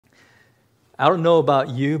I don't know about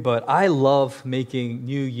you, but I love making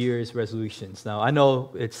New Year's resolutions. Now, I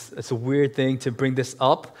know it's a weird thing to bring this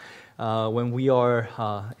up when we are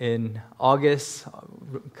in August,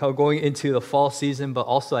 going into the fall season, but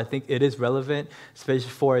also I think it is relevant, especially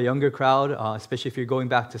for a younger crowd, especially if you're going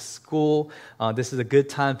back to school. This is a good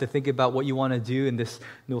time to think about what you want to do in this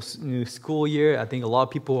new school year. I think a lot of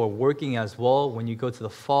people are working as well. When you go to the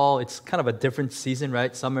fall, it's kind of a different season,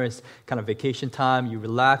 right? Summer is kind of vacation time, you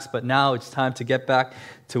relax, but now it's time to get back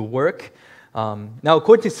to work. Now,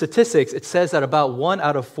 according to statistics, it says that about 1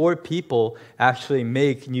 out of 4 people actually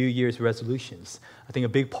make New Year's resolutions. I think a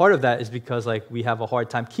big part of that is because we have a hard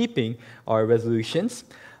time keeping our resolutions.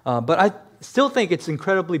 But I still think it's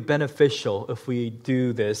incredibly beneficial if we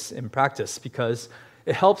do this in practice because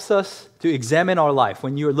it helps us to examine our life.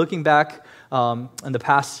 When you're looking back in the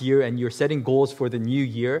past year and you're setting goals for the new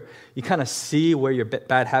year, you kind of see where your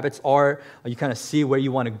bad habits are. You kind of see where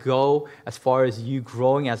you want to go as far as you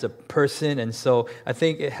growing as a person. And so I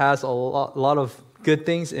think it has a lot of good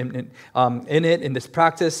things in it, in this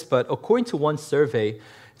practice. But according to one survey, it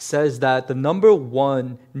says that the number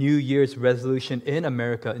one New Year's resolution in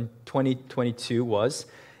America in 2022 was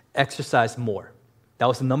exercise more. That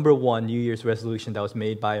was the number one New Year's resolution that was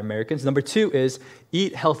made by Americans. Number 2 is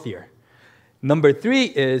eat healthier. Number 3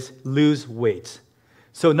 is lose weight.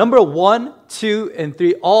 So number 1, 2, and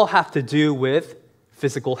 3 all have to do with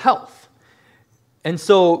physical health. And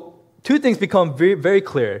so 2 things become very, very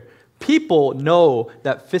clear. People know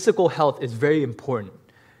that physical health is very important.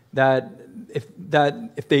 That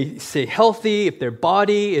if they stay healthy, if their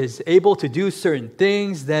body is able to do certain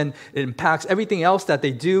things, then it impacts everything else that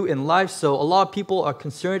they do in life. So a lot of people are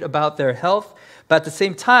concerned about their health. But at the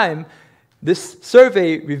same time, this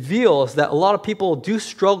survey reveals that a lot of people do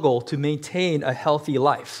struggle to maintain a healthy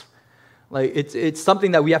life. It's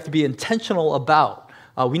something that we have to be intentional about.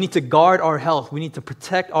 We need to guard our health. We need to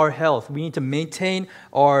protect our health. We need to maintain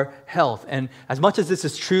our health. And as much as this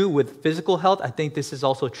is true with physical health, I think this is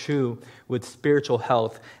also true with spiritual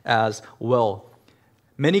health as well.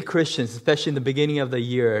 Many Christians, especially in the beginning of the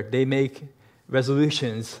year, they make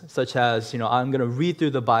resolutions such as, I'm going to read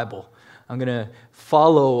through the Bible. I'm going to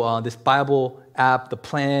follow this Bible app, the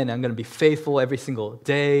plan. I'm going to be faithful every single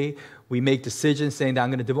day. We make decisions saying that I'm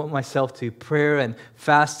going to devote myself to prayer and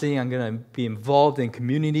fasting. I'm going to be involved in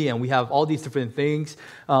community. And we have all these different things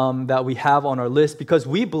that we have on our list because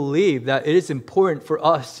we believe that it is important for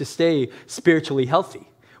us to stay spiritually healthy.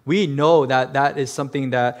 We know that that is something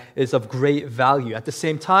that is of great value. At the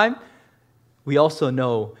same time, we also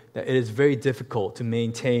know that it is very difficult to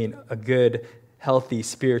maintain a good, healthy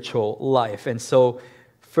spiritual life. And so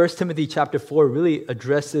 1 Timothy chapter 4 really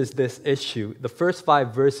addresses this issue. The first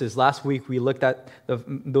 5 verses, last week we looked at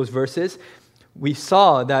those verses. We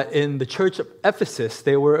saw that in the church of Ephesus,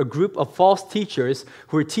 there were a group of false teachers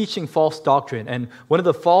who were teaching false doctrine. And one of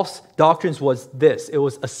the false doctrines was this. It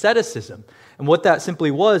was asceticism. And what that simply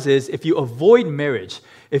was is if you avoid marriage,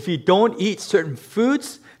 if you don't eat certain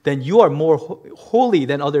foods, then you are more holy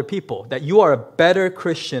than other people, that you are a better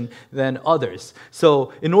Christian than others.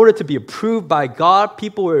 So in order to be approved by God,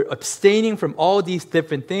 people were abstaining from all these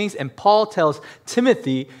different things. And Paul tells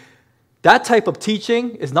Timothy, that type of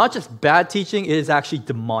teaching is not just bad teaching, it is actually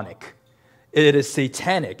demonic. It is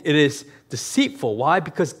satanic. It is deceitful. Why?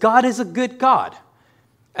 Because God is a good God.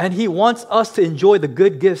 And He wants us to enjoy the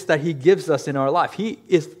good gifts that He gives us in our life. He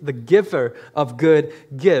is the giver of good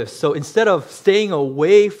gifts. So instead of staying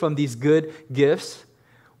away from these good gifts,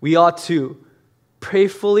 we ought to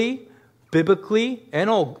prayerfully, biblically, and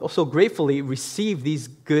also gratefully receive these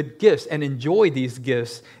good gifts and enjoy these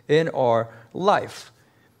gifts in our life.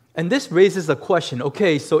 And this raises a question,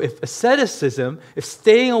 okay, so if asceticism, if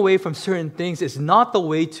staying away from certain things is not the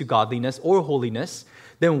way to godliness or holiness,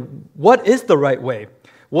 then what is the right way?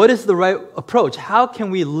 What is the right approach? How can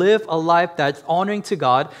we live a life that's honoring to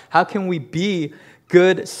God? How can we be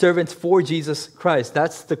good servants for Jesus Christ?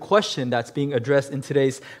 That's the question that's being addressed in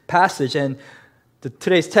today's passage. And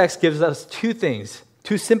today's text gives us 2 things,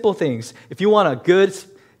 2 simple things. If you want a good,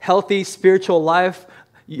 healthy, spiritual life,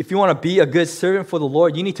 if you want to be a good servant for the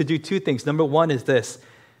Lord, you need to do 2 things. Number 1 is this.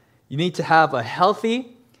 You need to have a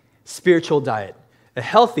healthy spiritual diet. A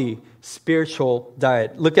healthy spiritual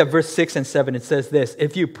diet. Look at verse 6 and 7. It says this,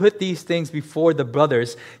 if you put these things before the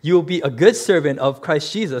brothers, you will be a good servant of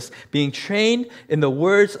Christ Jesus, being trained in the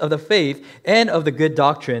words of the faith and of the good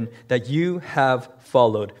doctrine that you have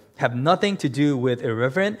followed. Have nothing to do with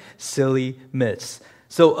irreverent, silly myths.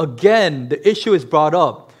 So again, the issue is brought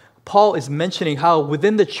up. Paul is mentioning how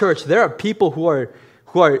within the church, there are people who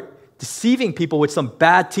are deceiving people with some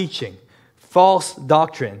bad teaching, false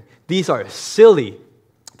doctrine. These are silly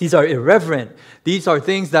These are irreverent. These are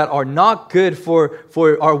things that are not good for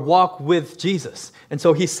our walk with Jesus. And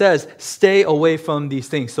so he says, stay away from these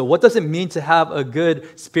things. So what does it mean to have a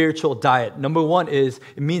good spiritual diet? Number one is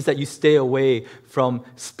it means that you stay away from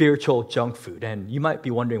spiritual junk food. And you might be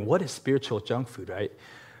wondering, what is spiritual junk food, right?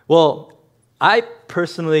 Well, I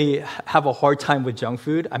personally have a hard time with junk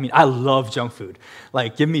food. I mean, I love junk food.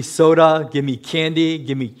 Like, give me soda, give me candy,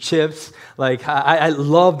 give me chips. Like, I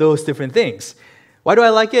love those different things. Why do I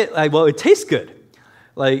like it? Like, well, it tastes good.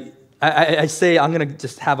 Like, I say I'm going to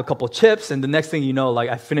just have a couple chips, and the next thing you know, like,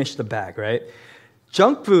 I finished the bag, right?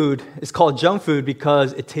 Junk food is called junk food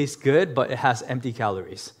because it tastes good, but it has empty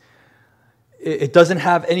calories. It doesn't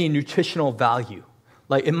have any nutritional value.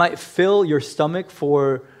 Like, it might fill your stomach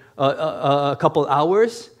for a couple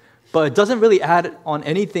hours, but it doesn't really add on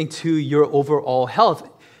anything to your overall health.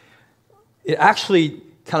 It actually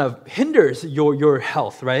kind of hinders your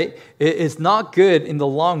health, right? It is not good in the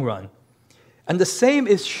long run. And the same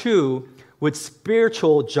is true with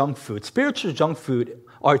spiritual junk food. Spiritual junk food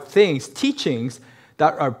are things, teachings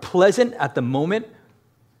that are pleasant at the moment,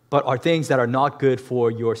 but are things that are not good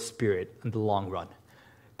for your spirit in the long run.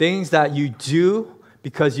 Things that you do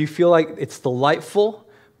because you feel like it's delightful,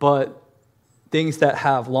 but things that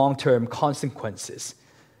have long-term consequences.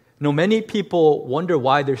 You know, many people wonder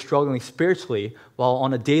why they're struggling spiritually, while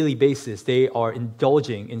on a daily basis they are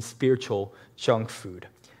indulging in spiritual junk food.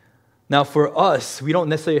 Now, for us, we don't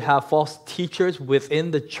necessarily have false teachers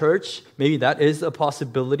within the church. Maybe that is a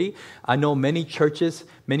possibility. I know many churches,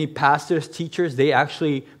 many pastors, teachers, they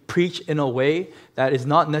actually preach in a way that is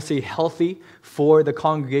not necessarily healthy for the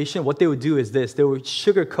congregation. What they would do is this: they would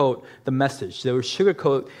sugarcoat the message. They would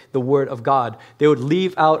sugarcoat the word of God. They would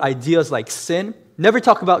leave out ideas like sin. Never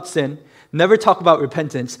talk about sin. Never talk about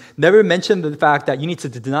repentance. Never mention the fact that you need to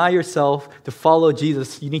deny yourself to follow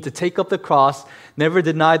Jesus. You need to take up the cross. Never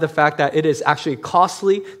deny the fact that it is actually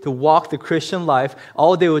costly to walk the Christian life.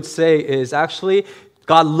 All they would say is actually,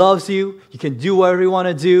 God loves you. You can do whatever you want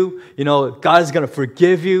to do. You know, God is going to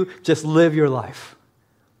forgive you. Just live your life.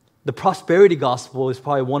 The prosperity gospel is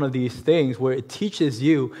probably one of these things where it teaches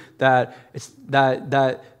you that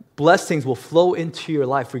that blessings will flow into your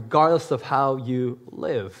life regardless of how you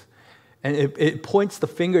live. And it points the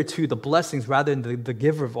finger to the blessings rather than the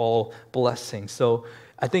giver of all blessings. So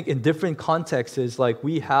I think in different contexts, is like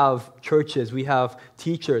we have churches, we have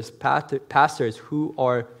teachers, pastors who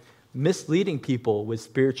are misleading people with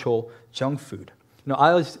spiritual junk food. You know,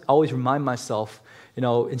 I always remind myself, you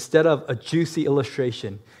know, instead of a juicy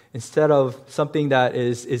illustration, instead of something that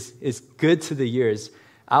is good to the ears,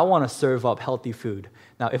 I want to serve up healthy food.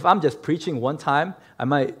 Now, if I'm just preaching one time, I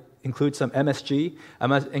might include some MSG, I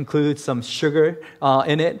might include some sugar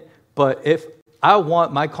in it, but if I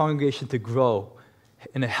want my congregation to grow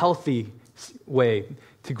in a healthy way,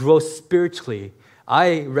 to grow spiritually,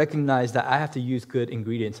 I recognize that I have to use good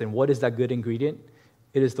ingredients. And what is that good ingredient?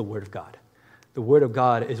 It is the Word of God. The Word of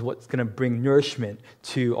God is what's going to bring nourishment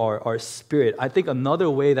to our spirit. I think another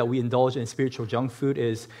way that we indulge in spiritual junk food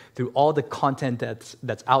is through all the content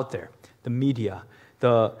that's out there, the media,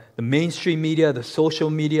 the mainstream media, the social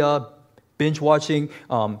media, binge watching,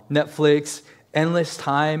 Netflix, endless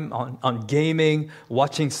time on gaming,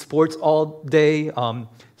 watching sports all day,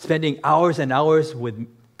 spending hours and hours with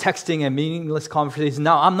texting and meaningless conversations.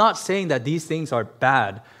 Now, I'm not saying that these things are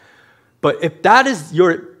bad, but if that is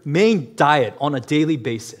your main diet on a daily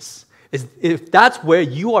basis, if that's where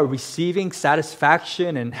you are receiving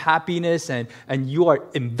satisfaction and happiness and you are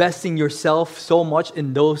investing yourself so much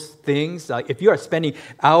in those things, like if you are spending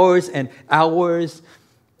hours and hours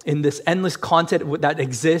in this endless content that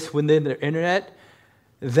exists within the internet,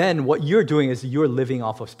 then what you're doing is you're living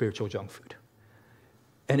off of spiritual junk food.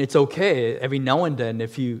 And it's okay every now and then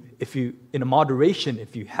if you in a moderation,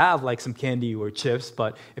 if you have like some candy or chips,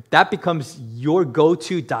 but if that becomes your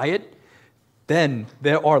go-to diet, then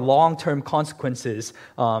there are long-term consequences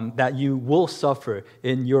that you will suffer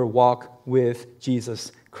in your walk with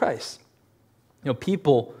Jesus Christ. You know,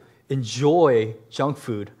 people enjoy junk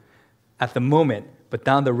food at the moment, but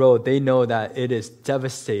down the road, they know that it is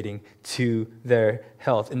devastating to their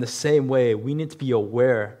health. In the same way, we need to be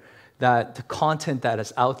aware that the content that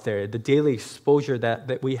is out there, the daily exposure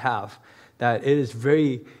that we have, that it is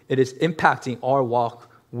impacting our walk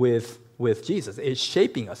with Jesus. It's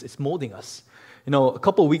shaping us. It's molding us. You know, a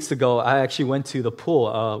couple of weeks ago, I actually went to the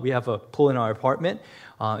pool. We have a pool in our apartment.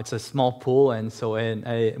 It's a small pool, and so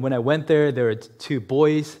when I went there were two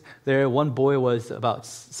boys there. One boy was about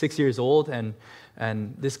 6 years old, and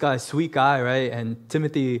this guy, sweet guy, right? And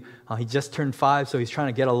Timothy, he just turned 5, so he's trying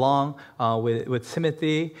to get along with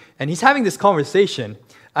Timothy. And he's having this conversation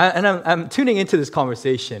I'm tuning into this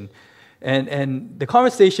conversation, and the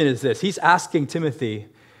conversation is this. He's asking Timothy,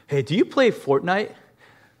 hey, do you play Fortnite?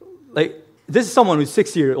 Like, this is someone who's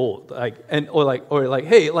 6 years old, or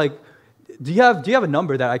hey, like, do you have a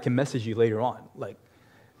number that I can message you later on? Like,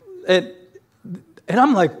 and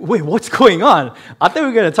I'm like, wait, what's going on? I thought we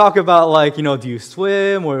were gonna talk about, like, do you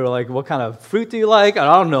swim, or like what kind of fruit do you like? I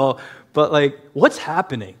don't know, but like, what's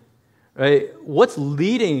happening, right? What's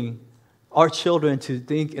leading our children to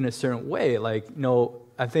think in a certain way? Like,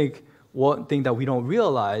 I think one thing that we don't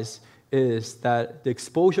realize is that the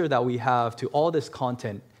exposure that we have to all this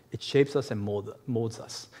content, it shapes us and molds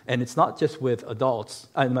us. And it's not just with adults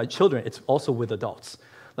and my children, it's also with adults.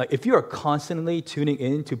 Like, if you are constantly tuning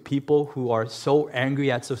in to people who are so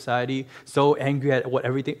angry at society, so angry at what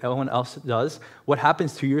everyone else does, what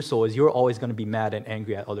happens to your soul is you're always going to be mad and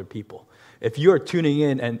angry at other people. If you're tuning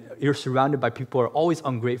in and you're surrounded by people who are always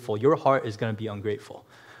ungrateful, your heart is going to be ungrateful.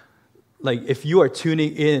 Like, if you are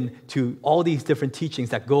tuning in to all these different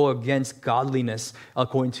teachings that go against godliness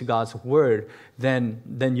according to God's word, then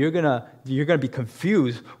you're gonna be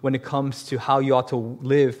confused when it comes to how you ought to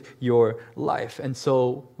live your life. And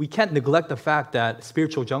so we can't neglect the fact that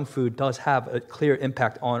spiritual junk food does have a clear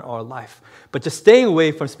impact on our life. But just staying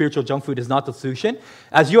away from spiritual junk food is not the solution.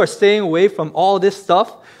 As you are staying away from all this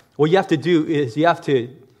stuff, what you have to do is you have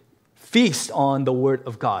to feast on the word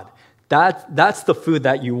of God. That's the food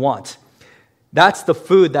that you want. That's the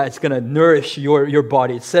food that's going to nourish your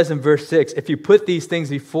body. It says in verse 6, if you put these things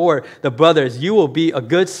before the brothers, you will be a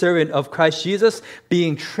good servant of Christ Jesus,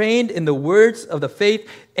 being trained in the words of the faith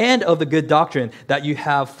and of the good doctrine that you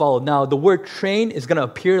have followed. Now, the word train is going to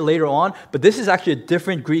appear later on, but this is actually a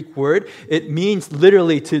different Greek word. It means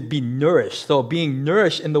literally to be nourished. So being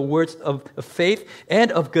nourished in the words of faith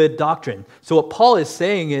and of good doctrine. So what Paul is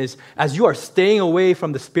saying is, as you are staying away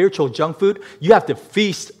from the spiritual junk food, you have to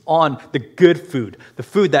feast on the good food, the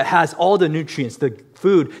food that has all the nutrients, the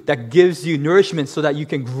food that gives you nourishment so that you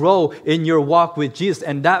can grow in your walk with Jesus.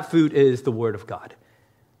 And that food is the Word of God.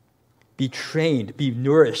 Be trained, be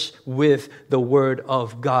nourished with the Word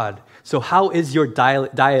of God. So how is your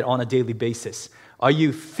diet on a daily basis? Are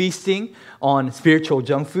you feasting on spiritual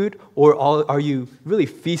junk food, or are you really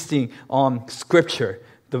feasting on Scripture,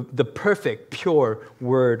 the perfect, pure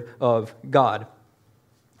Word of God?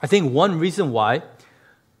 I think one reason why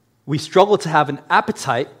we struggle to have an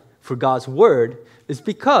appetite for God's Word is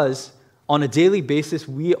because on a daily basis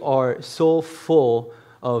we are so full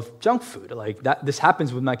of junk food. Like that, this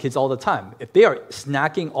happens with my kids all the time. If they are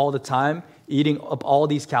snacking all the time, eating up all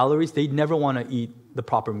these calories, they never want to eat the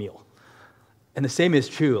proper meal. And the same is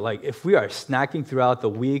true. Like if we are snacking throughout the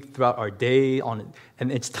week, throughout our day,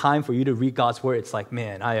 and it's time for you to read God's Word, it's like,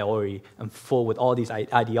 man, I already am full with all these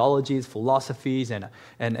ideologies, philosophies,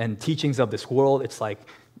 and teachings of this world. It's like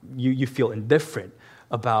you feel indifferent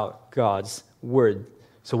about God's Word.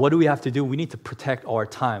 So what do we have to do? We need to protect our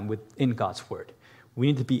time within God's Word. We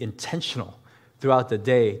need to be intentional throughout the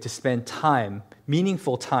day to spend time,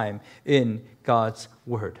 meaningful time in God's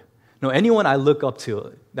Word. Anyone I look up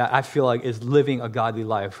to that I feel like is living a godly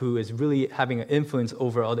life, who is really having an influence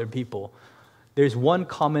over other people, there's one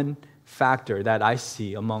common factor that I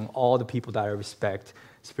see among all the people that I respect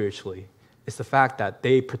spiritually. It's the fact that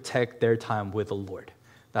they protect their time with the Lord,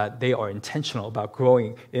 that they are intentional about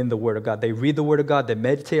growing in the Word of God. They read the Word of God, they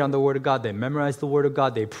meditate on the Word of God, they memorize the Word of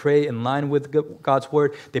God, they pray in line with God's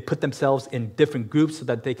Word, they put themselves in different groups so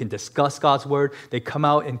that they can discuss God's Word, they come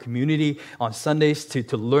out in community on Sundays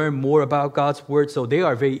to learn more about God's Word, so they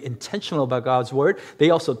are very intentional about God's Word. They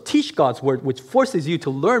also teach God's Word, which forces you to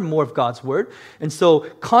learn more of God's Word, and so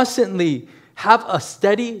constantly have a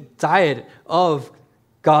steady diet of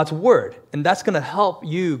God's Word, and that's going to help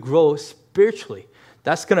you grow spiritually.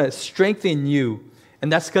 That's going to strengthen you,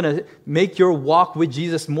 and that's going to make your walk with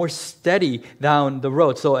Jesus more steady down the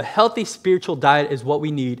road. So a healthy spiritual diet is what we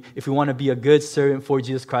need if we want to be a good servant for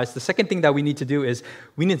Jesus Christ. The second thing that we need to do is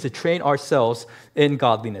we need to train ourselves in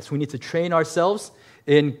godliness. We need to train ourselves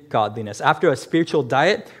in godliness. After a spiritual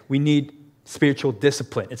diet, we need spiritual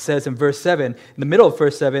discipline. It says in verse 7, in the middle of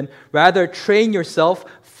verse 7, rather train yourself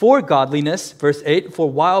for godliness, verse 8, for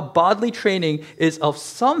while bodily training is of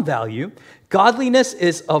some value, godliness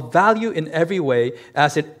is of value in every way,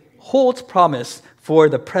 as it holds promise for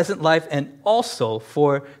the present life and also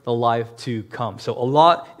for the life to come. So a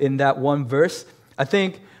lot in that one verse. I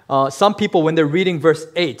think some people, when they're reading verse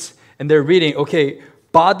 8, and they're reading, okay,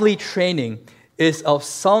 bodily training is of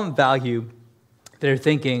some value, they're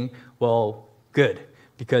thinking, well, good,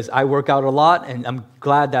 because I work out a lot, and I'm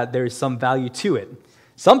glad that there is some value to it.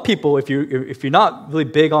 Some people, if you're not really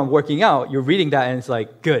big on working out, you're reading that and it's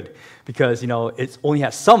like, good, because, it only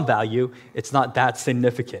has some value. It's not that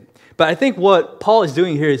significant. But I think what Paul is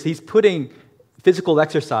doing here is he's putting physical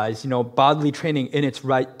exercise, bodily training in its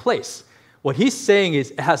right place. What he's saying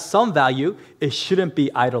is it has some value. It shouldn't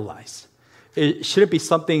be idolized. It shouldn't be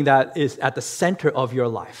something that is at the center of your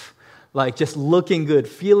life. Like just looking good,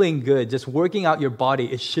 feeling good, just working out your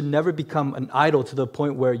body. It should never become an idol to the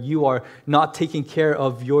point where you are not taking care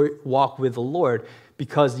of your walk with the Lord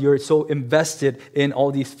because you're so invested in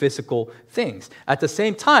all these physical things. At the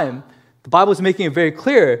same time, the Bible is making it very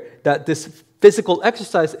clear that this physical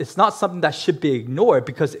exercise is not something that should be ignored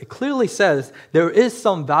because it clearly says there is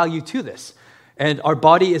some value to this. And our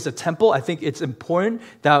body is a temple. I think it's important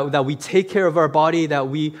that we take care of our body, that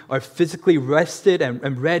we are physically rested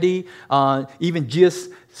and ready. Even Jesus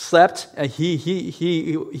slept. We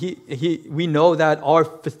know that our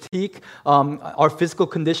fatigue, our physical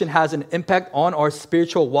condition has an impact on our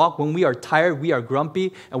spiritual walk. When we are tired, we are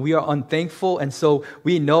grumpy and we are unthankful. And so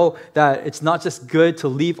we know that it's not just good to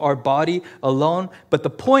leave our body alone. But the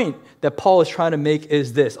point that Paul is trying to make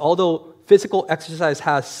is this. Although physical exercise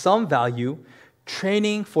has some value,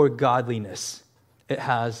 training for godliness, it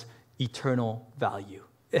has eternal value.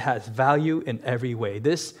 It has value in every way.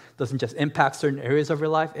 This doesn't just impact certain areas of your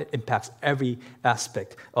life, it impacts every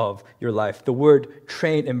aspect of your life. The word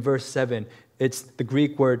train in verse 7, it's the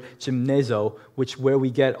Greek word gymnazo, where we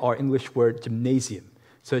get our English word gymnasium.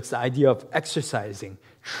 So it's the idea of exercising,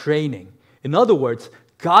 training. In other words,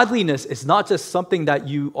 godliness is not just something that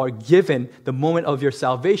you are given the moment of your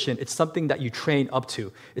salvation. It's something that you train up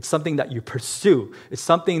to. It's something that you pursue. It's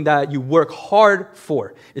something that you work hard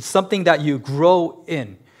for. It's something that you grow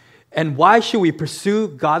in. And why should we pursue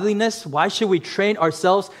godliness? Why should we train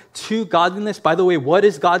ourselves to godliness? By the way, what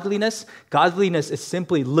is godliness? Godliness is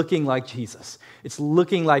simply looking like Jesus. It's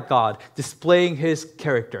looking like God, displaying His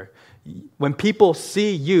character. When people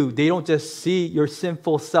see you, they don't just see your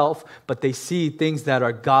sinful self, but they see things that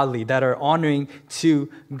are godly, that are honoring to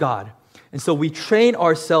God. And so we train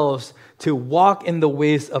ourselves to walk in the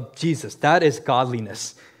ways of Jesus. That is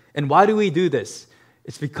godliness. And why do we do this?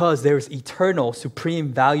 It's because there is eternal,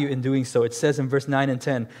 supreme value in doing so. It says in verse 9 and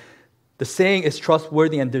 10, the saying is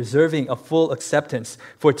trustworthy and deserving of full acceptance.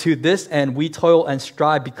 For to this end we toil and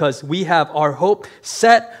strive because we have our hope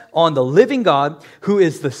set on the living God, who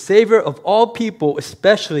is the Savior of all people,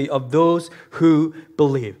 especially of those who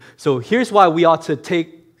believe. So here's why we ought to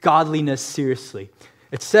take godliness seriously.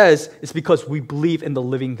 It says it's because we believe in the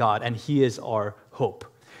living God and He is our hope.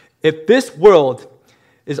 If this world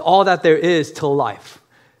is all that there is to life,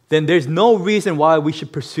 then there's no reason why we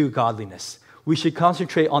should pursue godliness. We should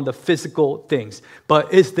concentrate on the physical things.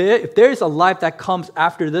 But if there is a life that comes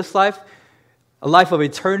after this life, a life of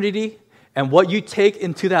eternity, and what you take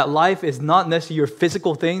into that life is not necessarily your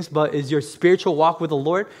physical things, but is your spiritual walk with the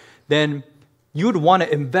Lord, then you would want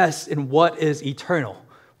to invest in what is eternal,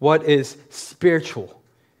 what is spiritual.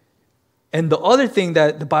 And the other thing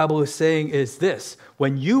that the Bible is saying is this: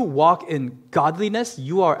 when you walk in godliness,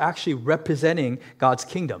 you are actually representing God's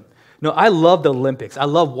kingdom. No, I love the Olympics. I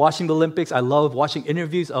love watching the Olympics. I love watching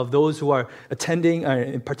interviews of those who are attending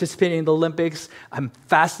and participating in the Olympics. I'm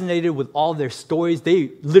fascinated with all their stories. They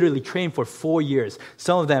literally train for 4 years,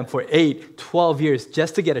 some of them for 8, 12 years,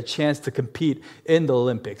 just to get a chance to compete in the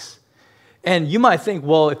Olympics. And you might think,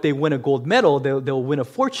 well, if they win a gold medal, they'll win a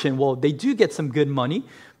fortune. Well, they do get some good money,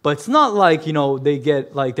 but it's not like, they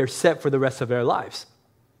get like they're set for the rest of their lives.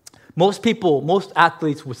 Most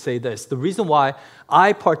athletes would say this: the reason why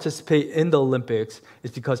I participate in the Olympics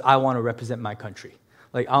is because I want to represent my country.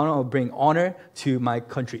 Like, I want to bring honor to my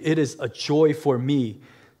country. It is a joy for me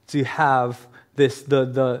to have this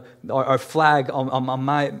our flag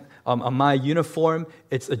on my uniform.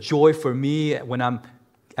 It's a joy for me when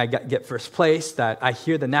I get first place, that I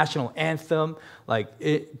hear the national anthem. Like,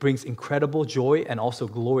 it brings incredible joy and also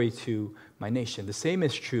glory to my nation. The same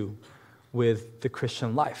is true with the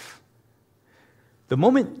Christian life. The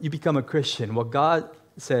moment you become a Christian, what God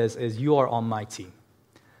says is, you are on my team,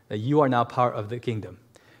 that you are now part of the kingdom,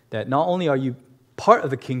 that not only are you part of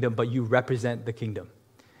the kingdom, but you represent the kingdom.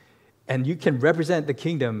 And you can represent the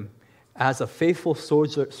kingdom as a faithful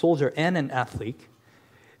soldier and an athlete.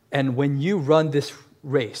 And when you run this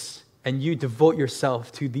race and you devote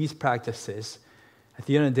yourself to these practices, at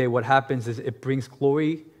the end of the day, what happens is it brings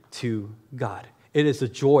glory to God. It is a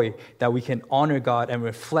joy that we can honor God and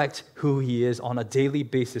reflect who He is on a daily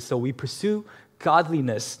basis. So we pursue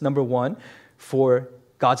godliness, number one, for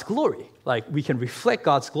God's glory. Like, we can reflect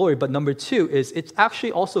God's glory, but number two is it's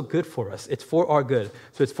actually also good for us. It's for our good.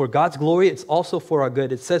 So it's for God's glory, it's also for our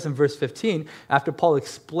good. It says in verse 15, after Paul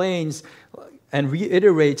explains and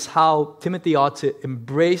reiterates how Timothy ought to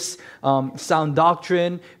embrace sound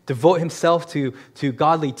doctrine, devote himself to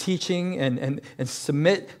godly teaching, and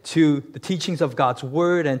submit to the teachings of God's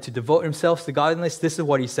word, and to devote himself to godliness, this is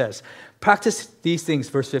what he says. Practice these things,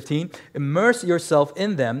 verse 15. Immerse yourself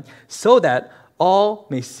in them so that all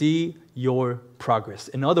may see your progress.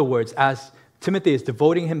 In other words, as Timothy is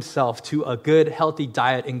devoting himself to a good, healthy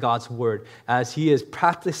diet in God's word, as he is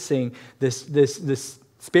practicing this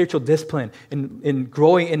spiritual discipline in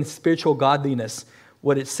growing in spiritual godliness,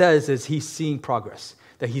 what it says is he's seeing progress,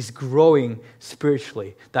 that he's growing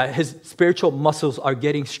spiritually, that his spiritual muscles are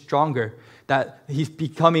getting stronger, that he's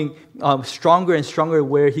becoming stronger and stronger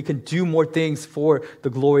where he can do more things for the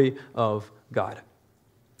glory of God.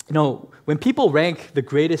 You know, when people rank the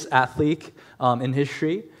greatest athlete in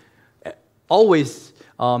history, always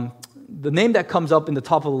the name that comes up in the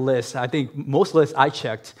top of the list, I think most lists I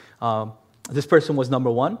checked, this person was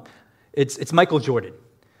number one. It's Michael Jordan.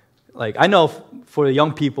 Like, I know for the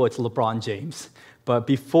young people, it's LeBron James. But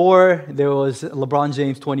before there was LeBron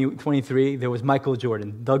James 23, there was Michael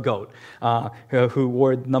Jordan, the GOAT, who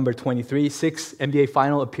wore number 23, 6 NBA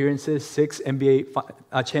final appearances, 6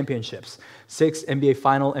 NBA championships, 6 NBA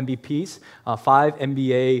final MVPs, 5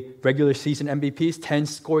 NBA regular season MVPs, 10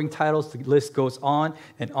 scoring titles. The list goes on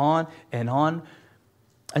and on and on.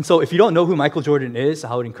 And so if you don't know who Michael Jordan is,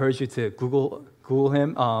 I would encourage you to Google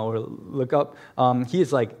him or look up. He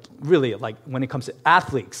is like really, like, when it comes to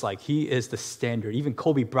athletes, like, he is the standard. Even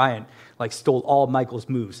Kobe Bryant like stole all Michael's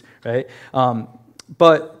moves, right?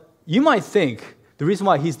 But you might think the reason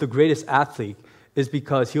why he's the greatest athlete is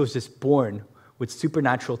because he was just born with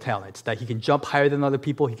supernatural talents, that he can jump higher than other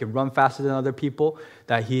people, he can run faster than other people,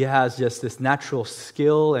 that he has just this natural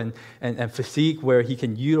skill and physique where he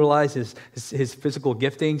can utilize his physical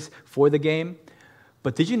giftings for the game.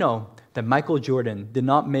 But did you know that Michael Jordan did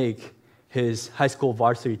not make his high school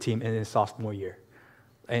varsity team in his sophomore year?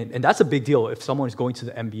 And that's a big deal if someone is going to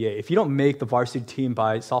the NBA. If you don't make the varsity team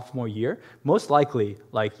by sophomore year, most likely,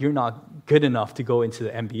 like, you're not good enough to go into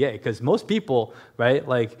the NBA. Because most people, right,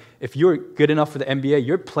 like, if you're good enough for the NBA,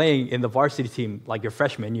 you're playing in the varsity team like your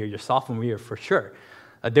freshman year, your sophomore year for sure.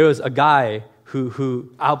 There was a guy who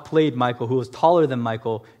outplayed Michael, who was taller than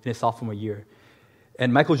Michael in his sophomore year.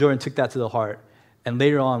 And Michael Jordan took that to the heart. And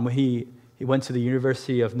later on, when he went to the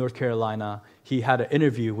University of North Carolina, he had an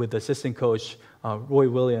interview with the assistant coach, Roy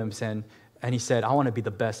Williams, and he said, I want to be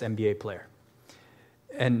the best NBA player.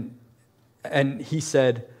 And he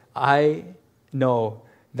said, I know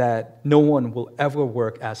that no one will ever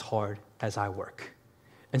work as hard as I work.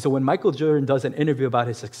 And so when Michael Jordan does an interview about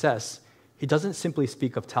his success, he doesn't simply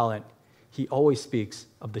speak of talent. He always speaks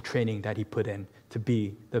of the training that he put in to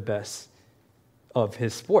be the best of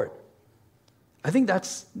his sport. I think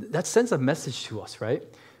that sends a message to us, right?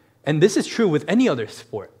 And this is true with any other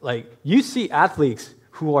sport. Like, you see athletes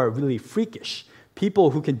who are really freakish, people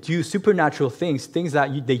who can do supernatural things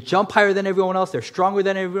that they jump higher than everyone else, they're stronger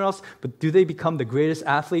than everyone else, but do they become the greatest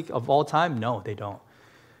athlete of all time? No, they don't.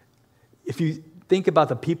 If you think about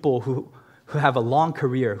the people who have a long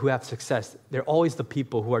career, who have success, they're always the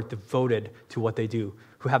people who are devoted to what they do,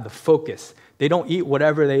 who have the focus. They don't eat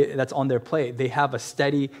whatever that's on their plate. They have a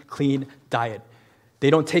steady, clean diet. They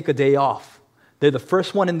don't take a day off. They're the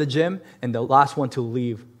first one in the gym and the last one to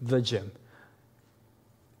leave the gym.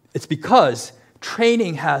 It's because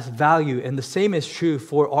training has value, and the same is true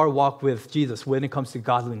for our walk with Jesus when it comes to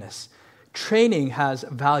godliness. Training has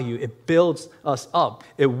value. It builds us up.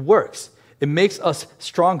 It works. It makes us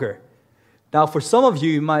stronger. Now, for some of you,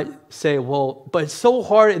 you might say, well, but it's so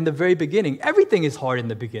hard in the very beginning. Everything is hard in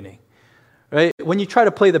the beginning, right? When you try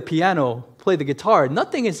to play the piano, play the guitar,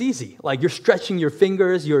 nothing is easy. Like, you're stretching your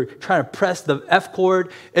fingers, you're trying to press the F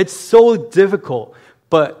chord. It's so difficult,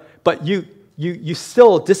 but you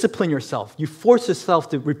still discipline yourself. You force yourself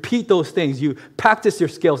to repeat those things. You practice your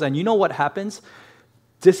skills, and you know what happens?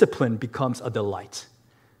 Discipline becomes a delight.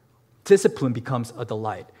 Discipline becomes a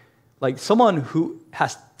delight. Like, someone who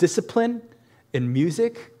has discipline in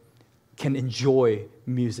music can enjoy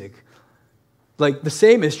music. Like, the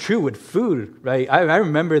same is true with food, right? I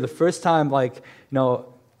remember the first time, like, you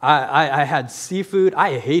know, I had seafood.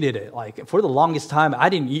 I hated it. Like, for the longest time, I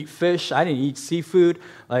didn't eat fish. I didn't eat seafood.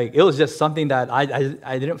 Like, it was just something that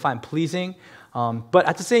I didn't find pleasing. But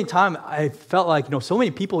at the same time, I felt like, so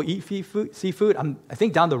many people eat seafood. I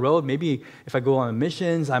think down the road, maybe if I go on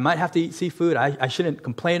missions, I might have to eat seafood. I shouldn't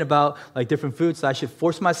complain about like different foods. So I should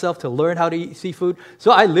force myself to learn how to eat seafood.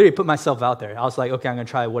 So I literally put myself out there. I was like, okay, I'm going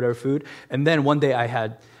to try whatever food. And then one day I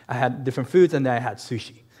had different foods, and then I had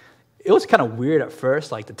sushi. It was kind of weird at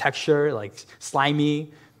first, like the texture, like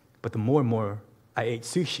slimy. But the more and more I ate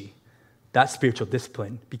sushi, that spiritual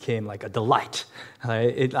discipline became like a delight.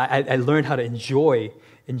 I learned how to enjoy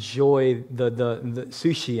the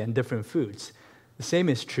sushi and different foods. The same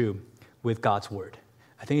is true with God's word.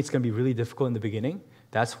 I think it's going to be really difficult in the beginning.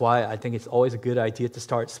 That's why I think it's always a good idea to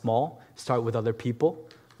start small, start with other people,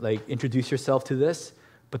 like introduce yourself to this.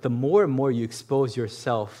 But the more and more you expose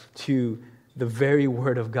yourself to the very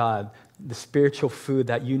word of God, the spiritual food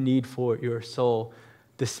that you need for your soul,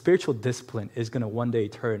 the spiritual discipline is going to one day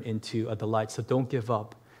turn into a delight. So don't give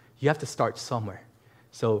up. You have to start somewhere.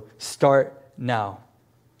 So start now.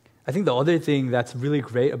 I think the other thing that's really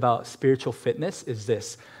great about spiritual fitness is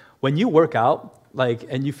this. When you work out,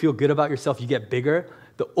 and you feel good about yourself, you get bigger,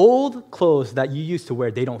 the old clothes that you used to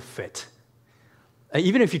wear, they don't fit.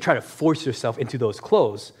 Even if you try to force yourself into those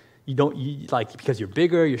clothes, because you're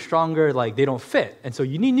bigger, you're stronger, they don't fit. And so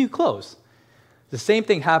you need new clothes. The same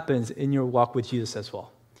thing happens in your walk with Jesus as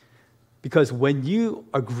well. Because when you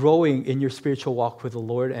are growing in your spiritual walk with the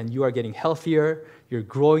Lord and you are getting healthier, you're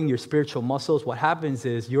growing your spiritual muscles, what happens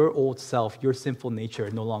is your old self, your sinful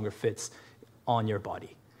nature no longer fits on your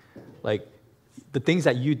body. Like the things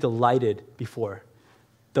that you delighted before,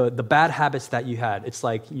 the bad habits that you had, it's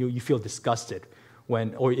like you feel disgusted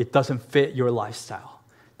or it doesn't fit your lifestyle.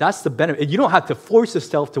 That's the benefit. You don't have to force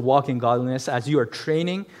yourself to walk in godliness as you are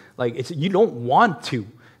training. You don't want to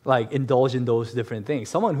indulge in those different things.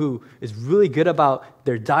 Someone who is really good about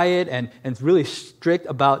their diet and really strict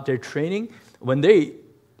about their training, when they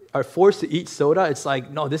are forced to eat soda, it's like,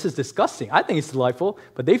 no, this is disgusting. I think it's delightful,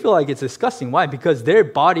 but they feel like it's disgusting. Why? Because their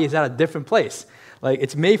body is at a different place.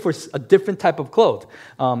 It's made for a different type of clothes.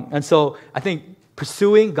 And so I think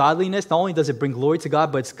pursuing godliness, not only does it bring glory to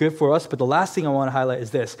God, but it's good for us. But the last thing I want to highlight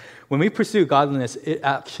is this. When we pursue godliness, it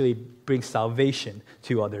actually brings salvation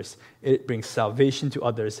to others. It brings salvation to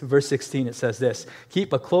others. Verse 16, it says this,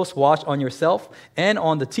 keep a close watch on yourself and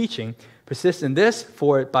on the teaching. Persist in this,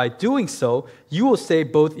 for by doing so, you will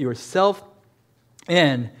save both yourself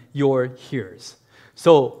and your hearers.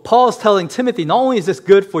 So Paul is telling Timothy, not only is this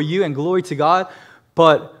good for you and glory to God,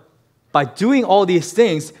 but by doing all these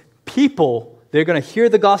things, people, they're going to hear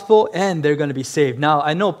the gospel and they're going to be saved. Now,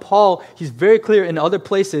 I know Paul, he's very clear in other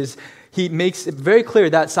places. He makes it very clear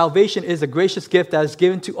that salvation is a gracious gift that is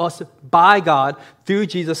given to us by God through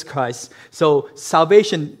Jesus Christ. So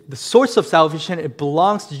salvation, the source of salvation, it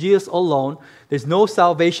belongs to Jesus alone. There's no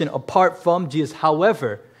salvation apart from Jesus.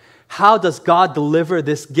 However, how does God deliver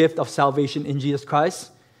this gift of salvation in Jesus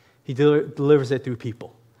Christ? He delivers it through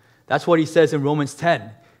people. That's what he says in Romans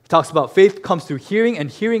 10. Talks about faith comes through hearing, and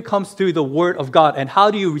hearing comes through the word of God. And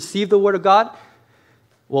how do you receive the word of God?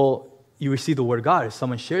 Well, you receive the word of God if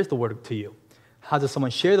someone shares the word to you. How does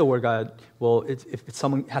someone share the word of God? Well, if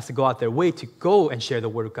someone has to go out their way to go and share the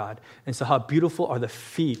word of God. And so how beautiful are the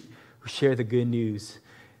feet who share the good news.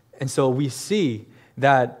 And so we see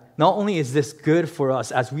that not only is this good for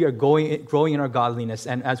us as we are growing in our godliness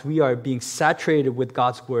and as we are being saturated with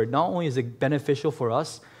God's word, not only is it beneficial for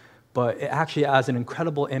us, but it actually has an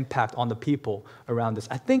incredible impact on the people around us.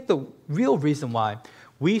 I think the real reason why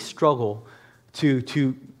we struggle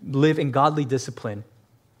to live in godly discipline,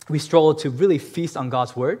 we struggle to really feast on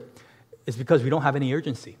God's word, is because we don't have any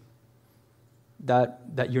urgency.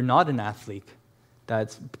 That you're not an athlete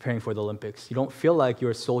that's preparing for the Olympics. You don't feel like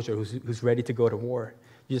you're a soldier who's ready to go to war.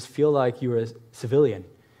 You just feel like you're a civilian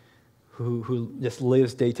who just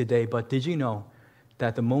lives day to day. But did you know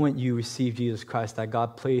that the moment you receive Jesus Christ, that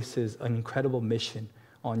God places an incredible mission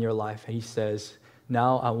on your life. And he says,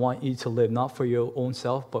 now I want you to live not for your own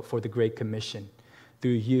self, but for the Great Commission.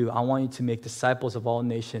 Through you, I want you to make disciples of all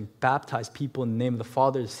nations, baptize people in the name of the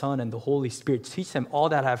Father, the Son, and the Holy Spirit. Teach them all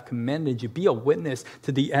that I have commanded you. Be a witness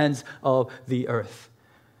to the ends of the earth.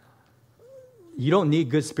 You don't need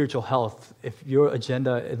good spiritual health if your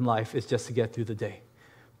agenda in life is just to get through the day.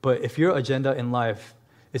 But if your agenda in life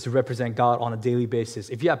is to represent God on a daily basis.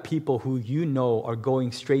 If you have people who you know are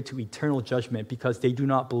going straight to eternal judgment because they do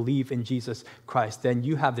not believe in Jesus Christ, then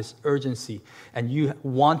you have this urgency and you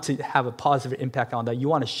want to have a positive impact on that. You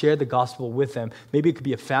want to share the gospel with them. Maybe it could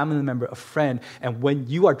be a family member, a friend. And when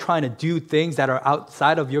you are trying to do things that are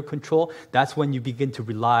outside of your control, that's when you begin to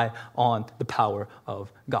rely on the power of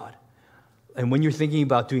God. And when you're thinking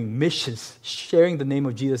about doing missions, sharing the name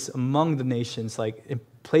of Jesus among the nations,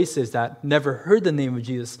 places that never heard the name of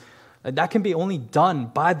Jesus. That can be only done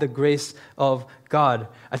by the grace of God.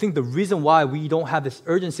 I think the reason why we don't have this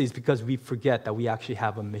urgency is because we forget that we actually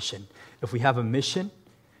have a mission. If we have a mission,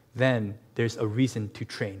 then there's a reason to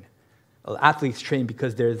train. Athletes train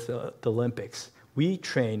because there's the Olympics. We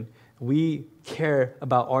train, we care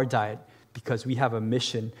about our diet because we have a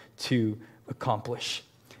mission to accomplish.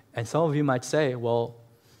 And some of you might say, well,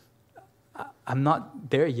 I'm not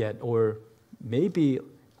there yet, or maybe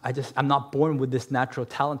I'm not born with this natural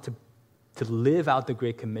talent to live out the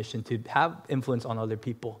Great Commission, to have influence on other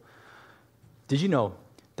people. Did you know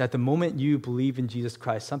that the moment you believe in Jesus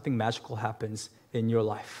Christ, something magical happens in your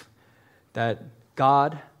life? That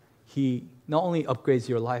God, He not only upgrades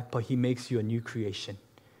your life, but He makes you a new creation.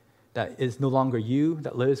 That it's no longer you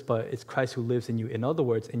that lives, but it's Christ who lives in you. In other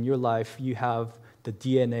words, in your life, you have the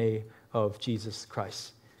DNA of Jesus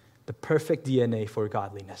Christ, the perfect DNA for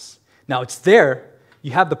godliness. Now, it's there.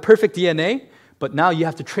 You have the perfect DNA, but now you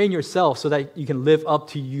have to train yourself so that you can live up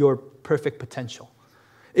to your perfect potential.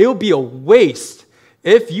 It will be a waste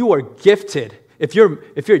if you are gifted. If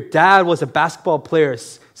your dad was a basketball player,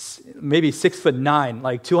 maybe 6'9",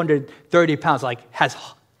 like 230 pounds, like has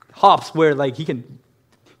hops where like he can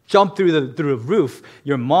jump through the roof.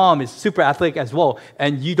 Your mom is super athletic as well,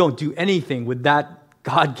 and you don't do anything with that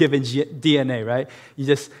God-given DNA, right? You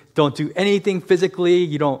just don't do anything physically.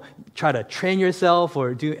 You don't try to train yourself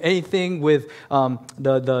or do anything with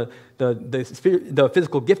the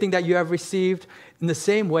physical gifting that you have received. In the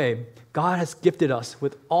same way, God has gifted us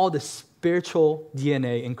with all the spiritual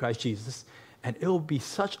DNA in Christ Jesus, and it will be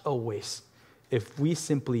such a waste if we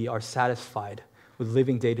simply are satisfied with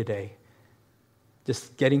living day to day,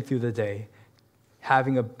 just getting through the day,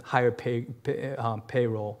 having a higher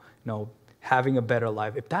payroll, having a better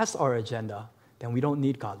life. If that's our agenda, then we don't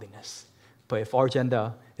need godliness. But if our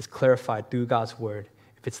agenda is clarified through God's word,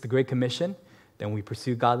 if it's the Great Commission, then we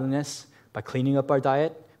pursue godliness by cleaning up our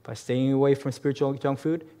diet, by staying away from spiritual junk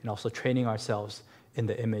food, and also training ourselves in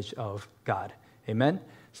the image of God. Amen?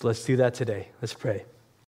 So let's do that today. Let's pray.